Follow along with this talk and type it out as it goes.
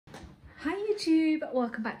YouTube,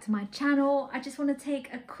 welcome back to my channel. I just want to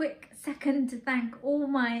take a quick second to thank all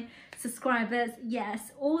my subscribers.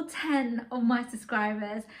 Yes, all 10 of my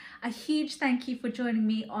subscribers. A huge thank you for joining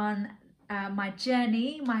me on my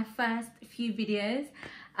journey, my first few videos,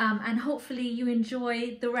 and hopefully you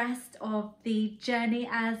enjoy the rest of the journey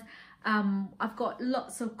as I've got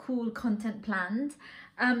lots of cool content planned.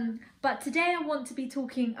 But today I want to be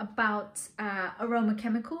talking about aroma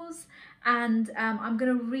chemicals, and I'm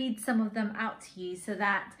going to read some of them out to you so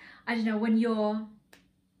that, I don't know, when you're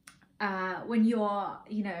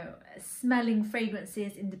you know, smelling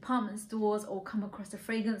fragrances in department stores or come across a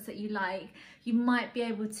fragrance that you like, you might be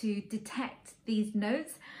able to detect these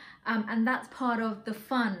notes, and that's part of the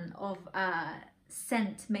fun of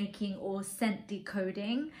scent making or scent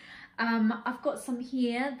decoding. I've got some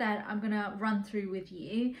here that I'm gonna run through with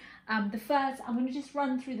you. I'm gonna just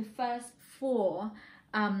run through the first 4.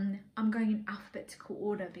 I'm going in alphabetical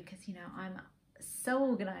order because, you know, I'm so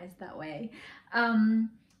organized that way. And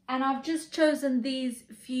I've just chosen these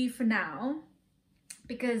few for now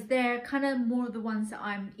because they're kind of more of the ones that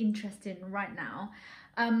I'm interested in right now.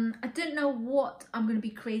 I don't know what I'm going to be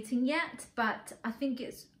creating yet, but I think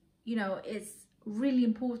it's, you know, it's really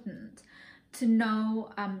important to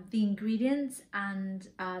know the ingredients and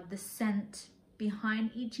the scent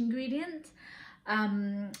behind each ingredient.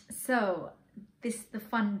 So this is the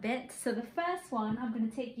fun bit. So the first one I'm going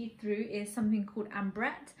to take you through is something called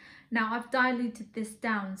Ambrettia. Now I've diluted this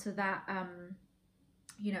down so that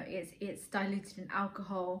you know, it's diluted in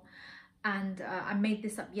alcohol, and I made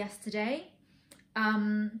this up yesterday,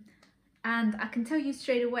 and I can tell you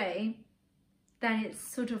straight away that it's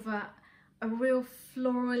sort of a real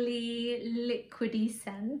florally liquidy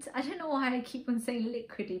scent. I don't know why I keep on saying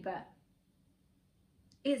liquidy, but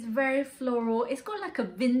it's very floral. It's got like a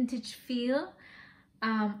vintage feel.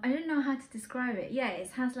 I don't know how to describe it. Yeah, it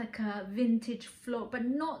has like a vintage floral, but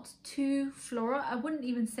not too floral. I wouldn't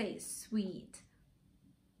even say it's sweet.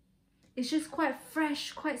 It's just quite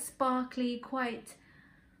fresh, quite sparkly, quite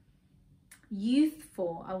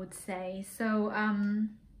youthful, I would say. So,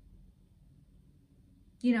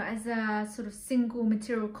 you know, as a sort of single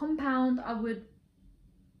material compound, I would,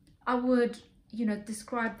 you know,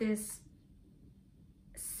 describe this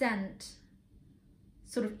scent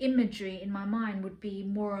sort of imagery in my mind would be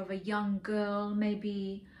more of a young girl,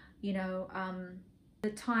 maybe, you know, the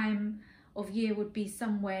time of year would be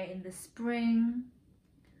somewhere in the spring,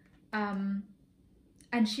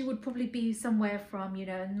 and she would probably be somewhere from, you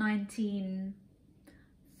know, 1930s,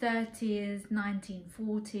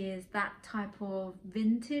 1940s, that type of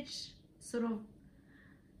vintage sort of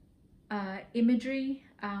imagery.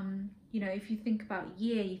 You know, if you think about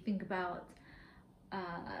year, you think about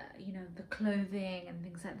you know, the clothing and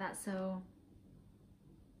things like that. So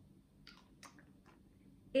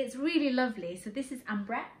it's really lovely. So this is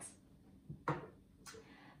Ambrettia.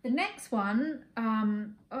 The next one,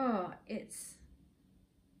 oh, it's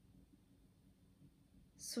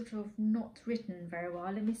sort of not written very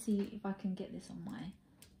well. Let me see if I can get this on my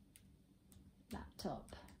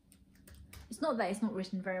laptop. It's not that it's not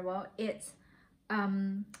written very well. It's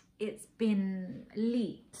been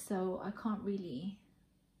leaked, so I can't really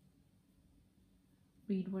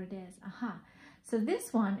read what it is. Aha. So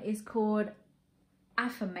this one is called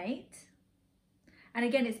Aphermate, and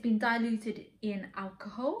again, it's been diluted in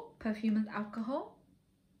alcohol, perfume and alcohol.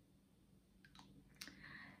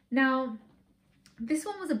 Now, this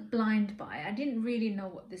one was a blind buy. I didn't really know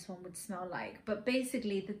what this one would smell like, but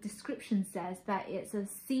basically the description says that it's a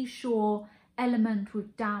seashore element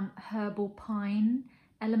with damp herbal pine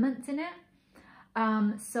elements in it.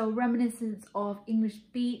 So reminiscence of English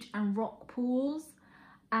beach and rock pools,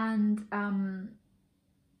 and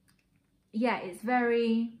yeah, it's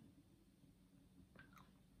very,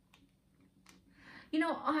 you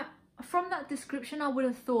know, from that description I would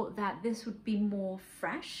have thought that this would be more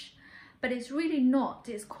fresh, but it's really not.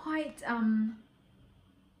 It's quite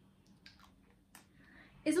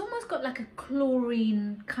it's almost got like a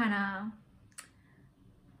chlorine kind of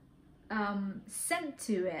scent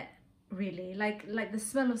to it, really, like the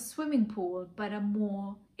smell of swimming pool, but a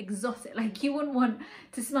more exotic. Like, you wouldn't want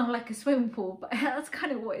to smell like a swimming pool, but that's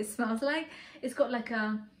kind of what it smells like. It's got like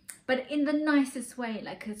a, but in the nicest way,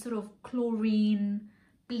 like a sort of chlorine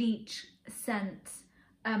bleach scent,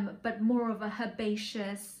 but more of a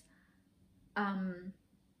herbaceous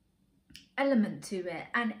element to it,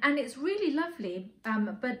 and it's really lovely,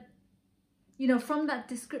 but you know, from that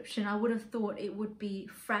description I would have thought it would be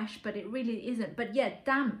fresh, but it really isn't. But yeah,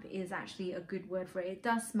 damp is actually a good word for it. It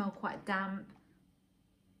does smell quite damp.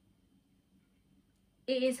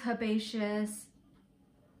 It is herbaceous.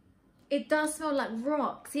 it does smell like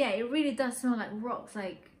rocks. Yeah, it really does smell like rocks.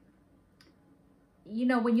 Like, you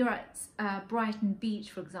know, when you're at Brighton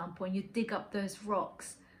Beach, for example, and you dig up those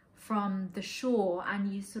rocks from the shore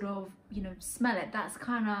and you sort of, you know, smell it. That's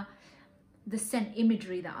kind of the scent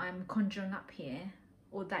imagery that I'm conjuring up here,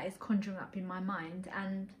 or that is conjuring up in my mind.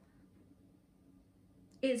 And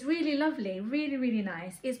it's really lovely, really, really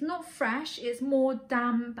nice. It's not fresh, it's more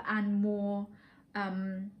damp and more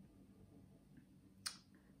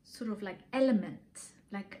sort of like element,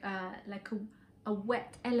 like a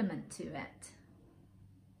wet element to it,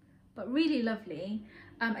 but really lovely.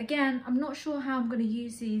 Again, I'm not sure how I'm going to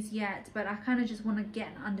use these yet, but I kind of just want to get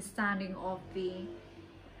an understanding of the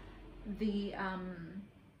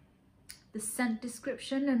scent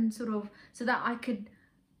description, and sort of so that I could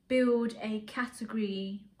build a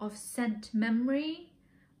category of scent memory,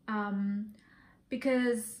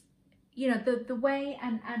 because, you know, the way,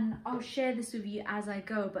 and I'll share this with you as I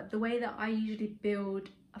go, but the way that I usually build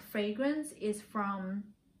a fragrance is from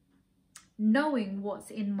knowing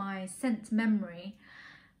what's in my scent memory.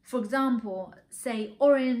 For example, say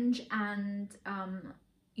orange and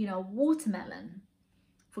you know, watermelon,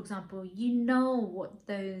 for example, you know what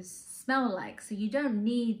those smell like, so you don't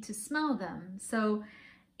need to smell them. So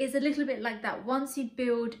it's a little bit like that. Once you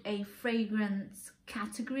build a fragrance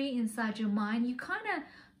category inside your mind, you kind of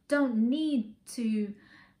don't need to,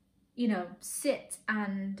 you know, sit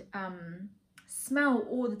and smell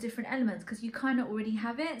all the different elements, because you kind of already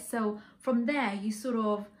have it. So from there, you sort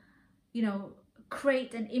of, you know,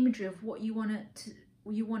 create an imagery of what you want it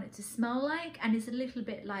to smell like. And it's a little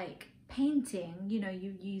bit like painting. You know,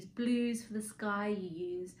 you use blues for the sky, you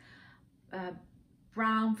use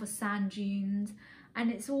brown for sand dunes,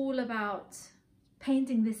 and it's all about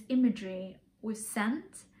painting this imagery with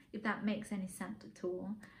scent, if that makes any sense at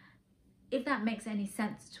all.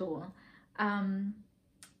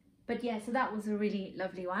 But yeah, so that was a really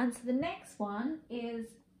lovely one. So the next one is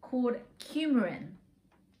called Coumarin.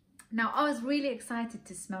 Now, I was really excited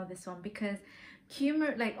to smell this one because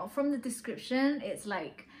coumarin, like from the description, it's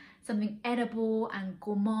like something edible and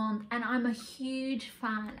gourmand, and I'm a huge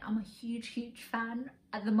fan. I'm a huge fan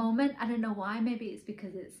at the moment. I don't know why, maybe it's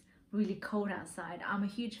because it's really cold outside. I'm a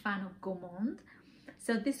huge fan of gourmand.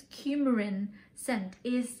 So this coumarin scent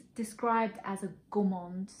is described as a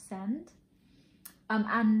gourmand scent.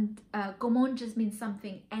 Gourmand just means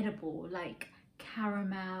something edible, like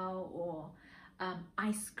caramel or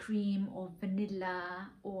ice cream or vanilla,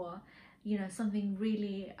 or, you know, something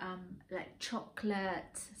really like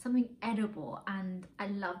chocolate, something edible. And I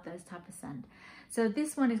love those type of scent. So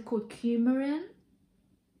this one is called Coumarin,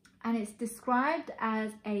 and it's described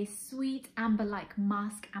as a sweet amber-like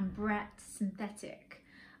musk Ambrettia synthetic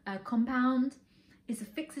compound. It's a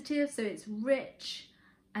fixative, so it's rich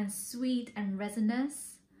and sweet and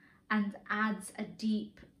resinous, and adds a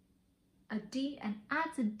deep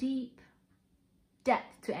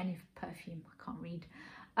depth to any perfume. I can't read.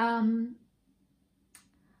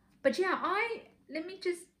 But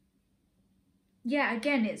yeah,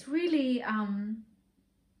 again, it's really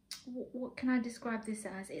what can I describe this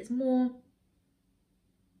as? It's more,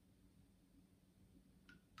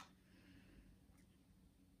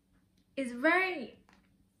 it's very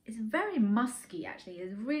musky, actually.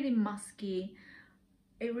 It's really musky.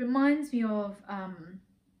 It reminds me of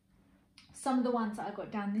some of the ones that I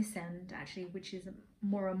got down this end, actually, which is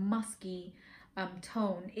more a musky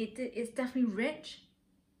tone. It's definitely rich.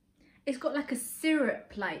 It's got like a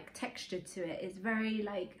syrup like texture to it. It's very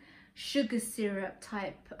like sugar syrup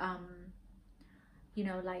type, you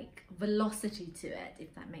know, like velocity to it,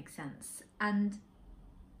 if that makes sense. And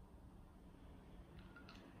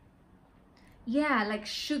yeah, like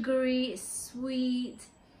sugary, it's sweet,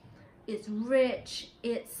 it's rich,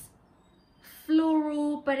 it's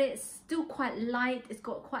floral, but it's still quite light. It's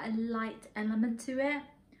got quite a light element to it.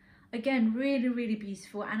 Again, really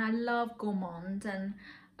beautiful. And I love gourmand, and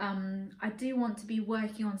I do want to be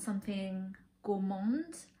working on something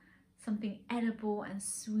gourmand, something edible and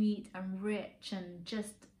sweet and rich and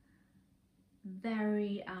just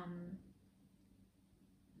very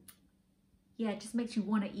yeah, it just makes you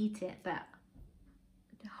want to eat it, but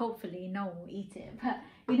hopefully no one will eat it,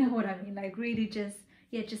 but you know what I mean, like really just,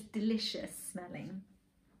 yeah, just delicious smelling.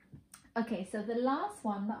 Okay, so the last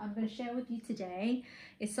one that I'm going to share with you today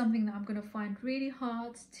is something that I'm going to find really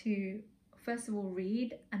hard to, first of all,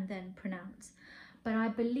 read and then pronounce. But I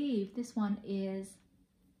believe this one is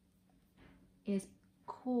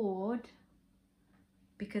called,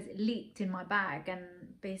 because it leaked in my bag and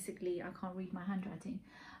basically I can't read my handwriting.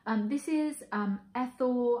 This is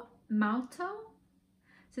Ethyl Maltol.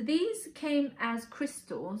 So these came as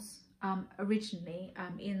crystals, originally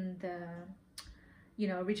in the, you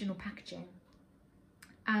know, original packaging.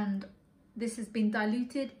 And this has been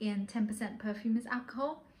diluted in 10% Perfume's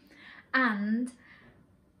alcohol. And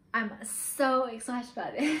I'm so excited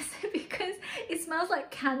about this because it smells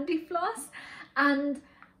like candy floss. And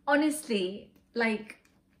honestly, like,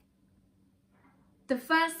 the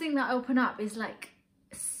first thing that I open up is like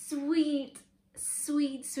sweet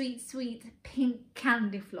pink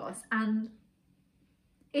candy floss, and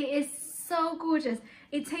it is so gorgeous.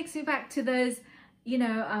 It takes me back to those, you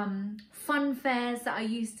know, fun fairs that I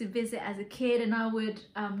used to visit as a kid, and I would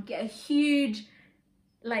get a huge,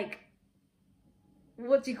 like,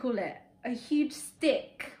 what do you call it, a huge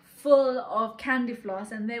stick full of candy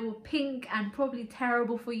floss, and they were pink and probably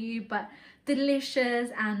terrible for you but delicious,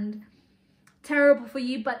 and terrible for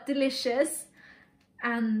you but delicious.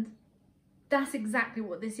 And that's exactly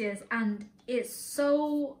what this is, and it's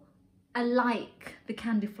so alike the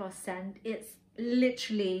candy floss scent. It's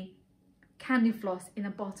literally candy floss in a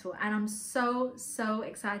bottle, and I'm so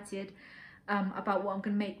excited about what I'm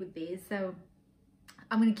gonna make with these. So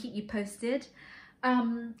I'm gonna keep you posted,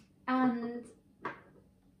 and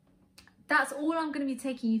that's all I'm going to be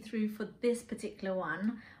taking you through for this particular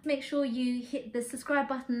one. Make sure you hit the subscribe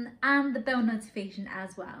button and the bell notification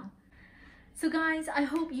as well. So guys, I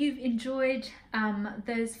hope you've enjoyed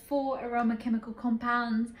those 4 aroma chemical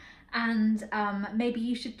compounds, and maybe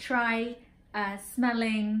you should try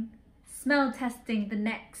smell testing the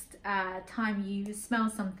next time you smell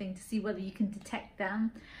something to see whether you can detect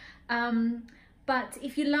them. But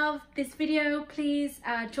if you love this video, please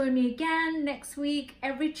join me again next week.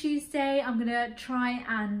 Every Tuesday, I'm gonna try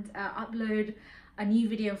and upload a new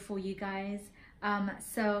video for you guys.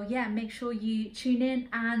 So yeah, make sure you tune in,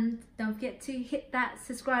 and don't forget to hit that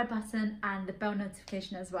subscribe button and the bell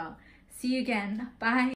notification as well. See you again. Bye.